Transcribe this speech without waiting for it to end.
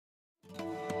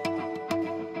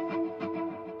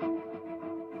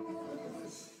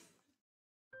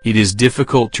It is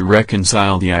difficult to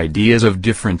reconcile the ideas of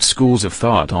different schools of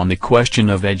thought on the question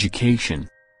of education.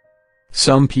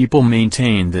 Some people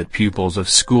maintain that pupils of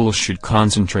schools should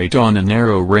concentrate on a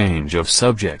narrow range of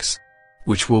subjects,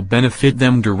 which will benefit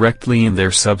them directly in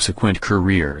their subsequent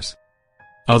careers.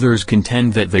 Others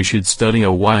contend that they should study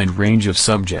a wide range of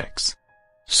subjects,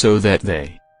 so that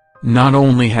they not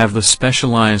only have the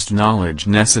specialized knowledge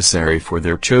necessary for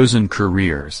their chosen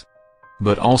careers,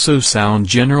 but also sound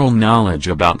general knowledge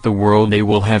about the world they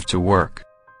will have to work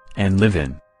and live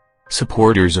in.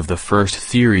 Supporters of the first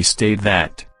theory state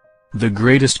that the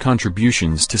greatest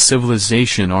contributions to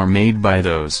civilization are made by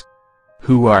those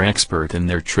who are expert in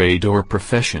their trade or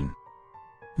profession.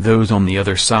 Those on the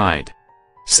other side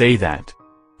say that,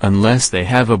 unless they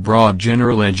have a broad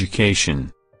general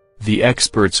education, the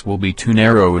experts will be too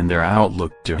narrow in their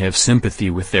outlook to have sympathy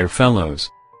with their fellows,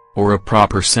 or a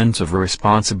proper sense of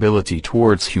responsibility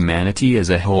towards humanity as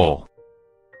a whole.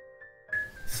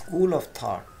 School of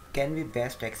thought can be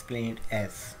best explained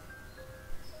as: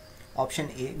 Option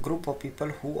A, group of people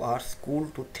who are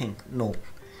schooled to think. No.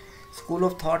 School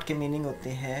of thought के meaning होते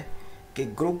हैं कि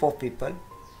group of people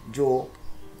जो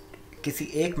किसी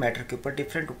एक matter के ऊपर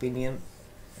different opinion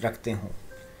रखते हों.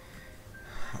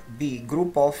 B,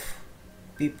 group of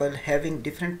people having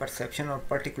different perception on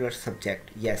particular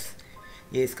subject. Yes,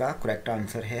 ये इसका करेक्ट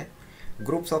आंसर है.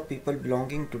 Groups of people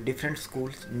belonging to different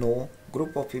schools. No.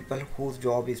 Group of people whose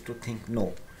job is to think.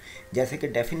 No. जैसे कि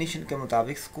definition के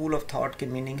मुताबिक school of thought की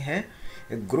meaning है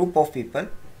group of people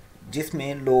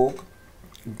जिसमें लोग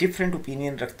डिफरेंट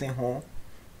ओपिनियन रखते हों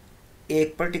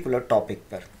एक पर्टिकुलर टॉपिक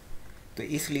पर. तो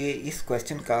इसलिए इस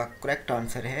क्वेश्चन का करेक्ट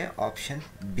आंसर है ऑप्शन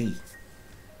बी.